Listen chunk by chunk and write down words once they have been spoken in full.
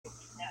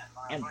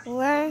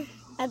We're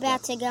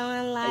about to go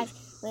on live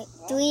with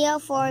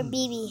 304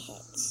 BB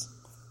Hits.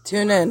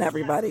 Tune in,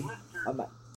 everybody.